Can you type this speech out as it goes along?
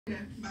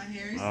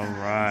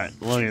Alright,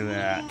 look at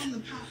that.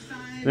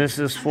 This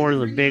is for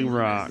the big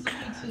rock.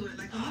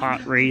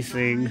 Hot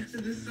racing,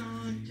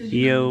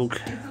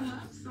 yoke,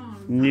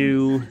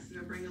 new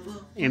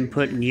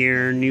input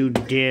gear, new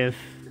diff.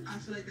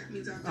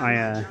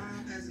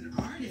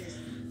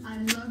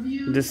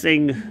 This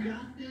thing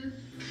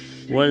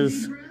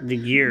was the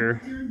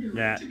gear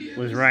that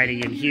was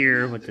riding in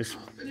here with this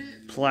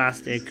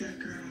plastic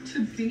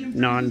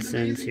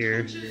nonsense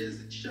here.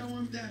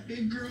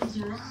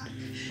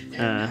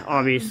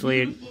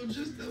 Obviously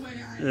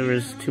there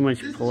was too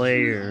much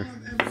play or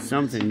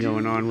something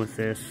going on with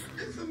this,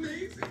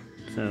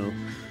 so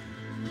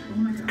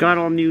got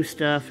all new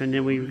stuff, and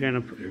then we're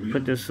gonna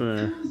put this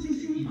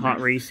hot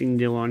racing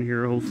deal on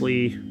here.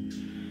 Hopefully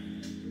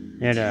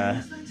it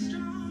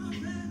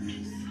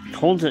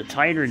holds it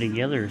tighter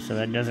together so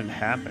that doesn't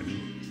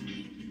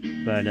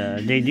happen. But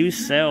they do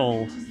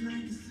sell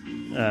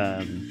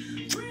a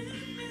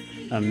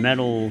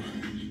metal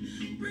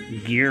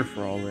gear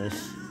for all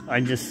this.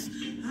 I just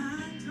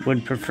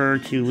would prefer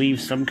to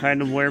leave some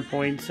kind of wear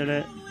points in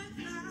it,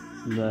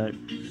 but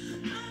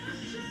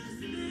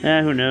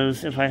who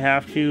knows? If I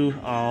have to,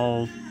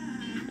 I'll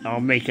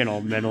make it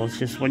all metal. It's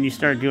just when you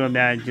start doing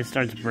that, it just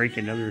starts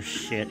breaking other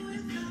shit.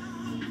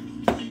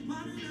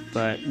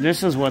 But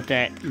this is what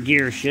that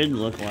gear should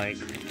look like.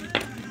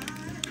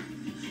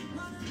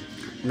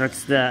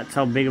 That's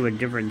how big of a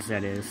difference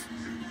that is.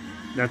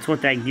 That's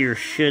what that gear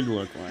should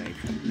look like.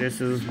 This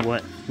is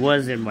what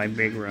was in my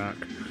big rock.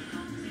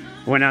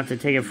 Went out to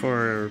take it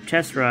for a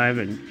test drive,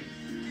 and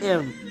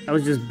yeah, I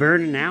was just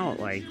burning out,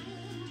 like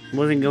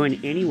wasn't going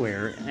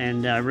anywhere.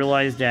 And I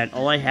realized that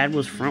all I had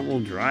was front wheel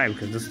drive,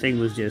 because this thing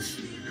was just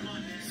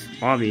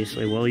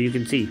obviously, well, you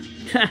can see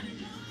it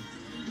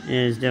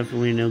is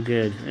definitely no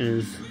good. It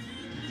is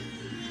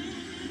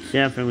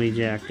definitely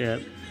jacked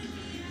up.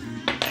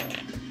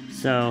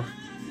 So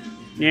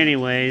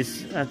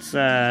anyways, that's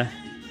an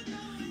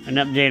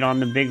update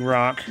on the big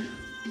rock.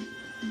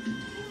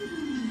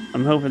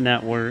 I'm hoping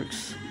that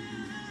works.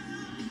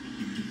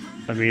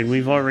 I mean,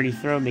 we've already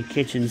thrown the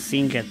kitchen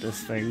sink at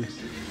this thing.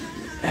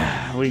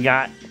 We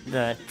got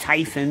the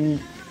Typhon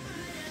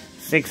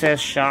 6S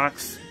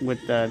shocks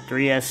with the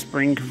 3S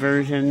spring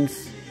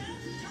conversions,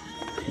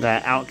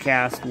 the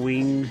Outcast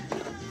wing,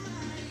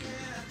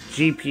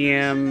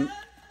 GPM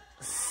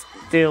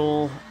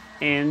steel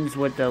ends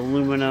with the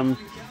aluminum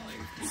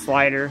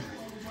slider,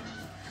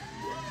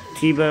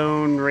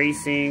 T-bone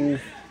racing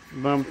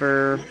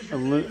bumper,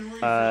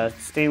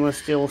 stainless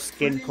steel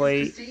skid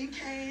plate,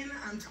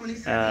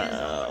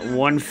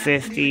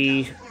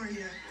 150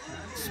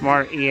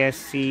 smart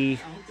ESC,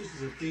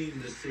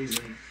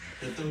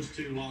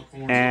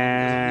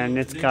 and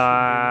it's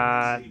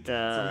got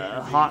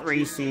hot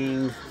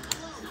racing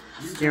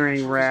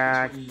steering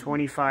rack,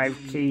 25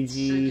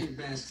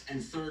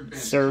 kg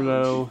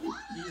servo.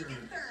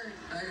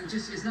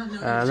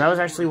 That was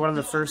actually one of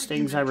the first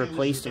things I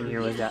replaced in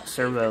here, was that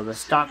servo. The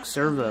stock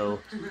servo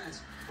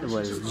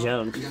was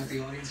junk.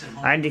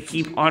 I had to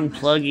keep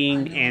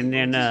unplugging and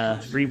then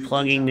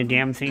replugging the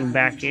damn thing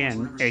back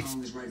in.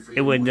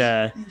 It would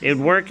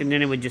work, and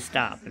then it would just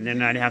stop, and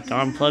then I'd have to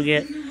unplug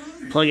it,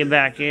 plug it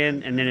back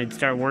in, and then it'd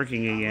start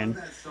working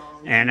again.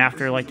 And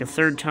after like the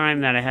third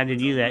time that I had to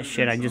do that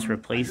shit, I just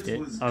replaced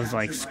it. I was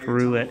like,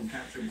 screw it,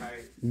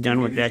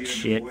 done with that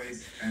shit.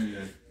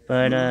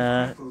 But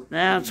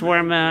that's where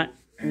I'm at.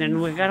 And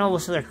then we got all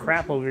this other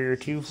crap over here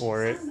too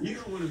for it.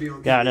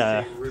 Got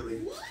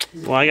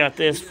well, I got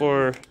this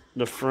for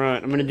the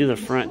front. I'm gonna do the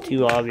front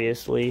too,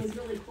 obviously.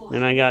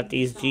 Then I got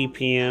these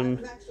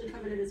GPM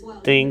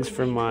things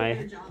for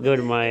my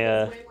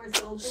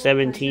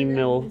 17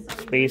 mil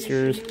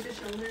spacers.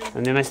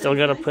 And then I still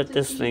gotta put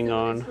this thing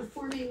on.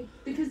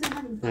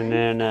 And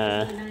then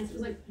I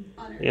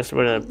guess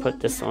we're gonna put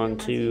this on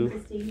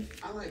too.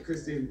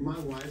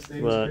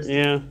 But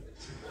yeah,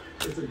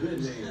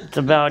 that's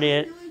about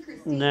it.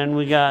 And then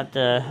we got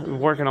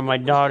working on my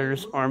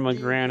daughter's arrma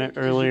granite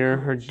earlier,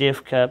 her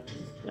diff cup.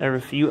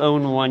 If you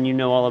own one, you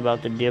know all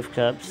about the diff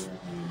cups.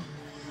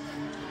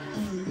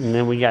 And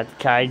then we got the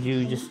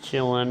kaiju just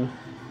chilling.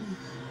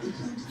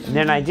 And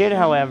then I did,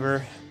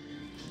 however,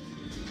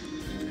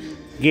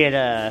 get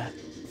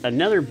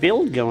another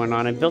build going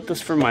on. I built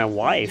this for my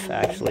wife,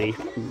 actually,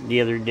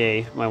 the other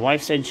day. My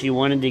wife said she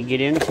wanted to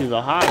get into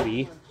the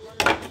hobby.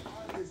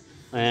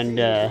 And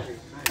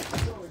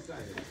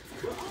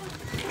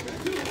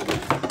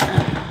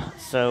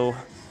so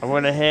I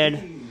went ahead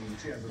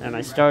and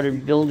I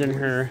started building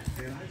her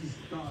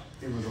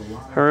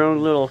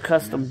own little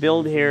custom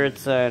build here.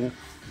 It's an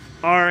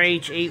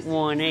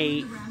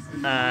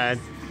RH818.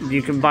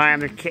 You can buy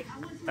them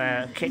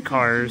at kit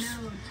cars.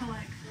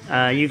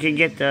 You can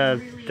get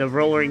the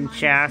rolling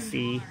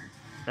chassis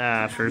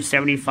for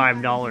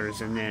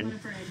 $75, and then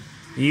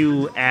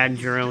you add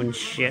your own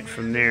shit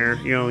from there,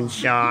 your own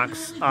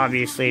shocks.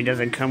 Obviously, it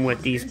doesn't come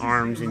with these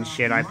arms and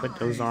shit. I put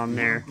those on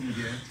there.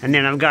 And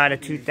then I've got a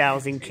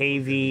 2000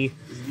 kV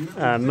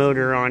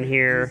motor on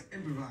here.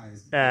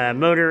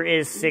 Motor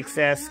is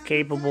 6S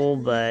capable,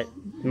 but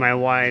my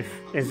wife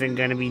isn't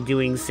going to be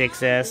doing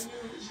 6S.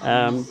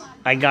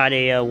 I got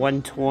a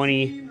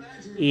 120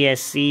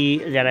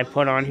 ESC that I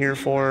put on here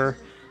for her,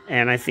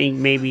 and I think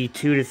maybe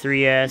 2 to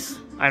 3S.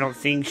 I don't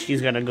think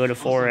she's gonna go to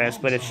 4S,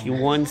 but if she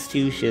wants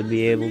to, she'll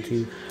be able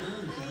to.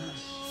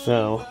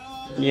 So,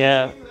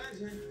 yeah,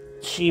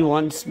 she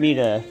wants me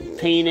to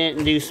paint it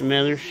and do some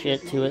other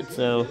shit to it,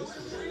 so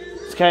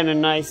it's kind of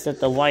nice that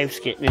the wife's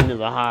getting into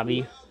the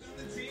hobby.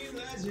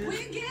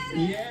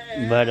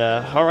 But,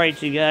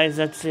 alright you guys,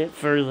 that's it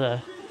for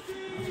the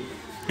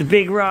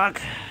big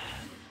rock.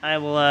 I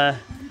will,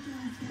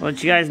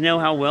 let you guys know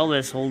how well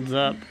this holds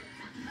up.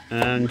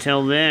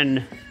 Until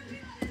then,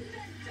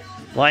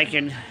 like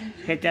and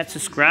hit that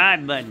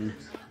subscribe button.